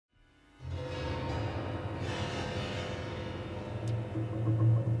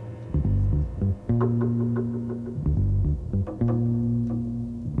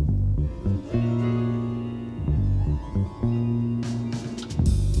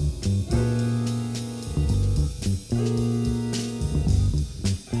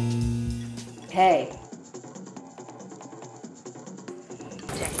Hey.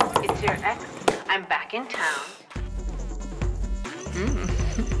 It's your ex. I'm back in town.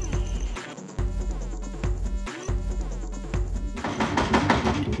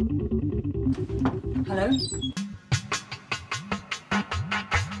 Hello?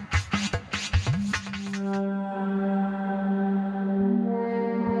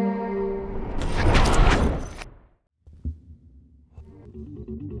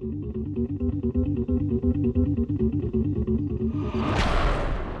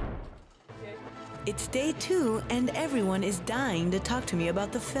 It's day 2, and everyone is dying to talk to me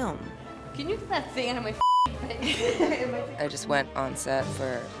about the film. Can you get that thing out of my I just went on set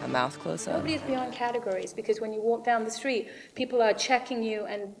for a mouth close-up. Nobody's beyond categories, because when you walk down the street, people are checking you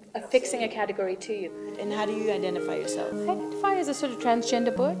and affixing a category to you. And how do you identify yourself? I identify as a sort of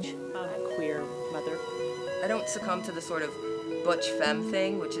transgender butch. Queer mother. I don't succumb to the sort of butch femme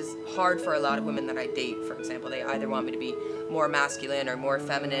thing, which is hard for a lot of women that I date, for example. They either want me to be more masculine or more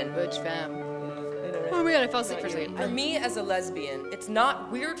feminine. butch femme. Oh my god, I fell asleep for a second. For me as a lesbian, it's not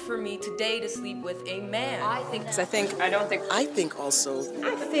weird for me today to sleep with a man. I think I think also.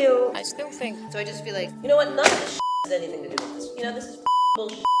 I still think. So I just feel like, you know what, none of this has anything to do with this. You know, this is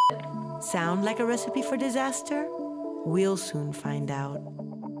bullshit. Sound like a recipe for disaster? We'll soon find out.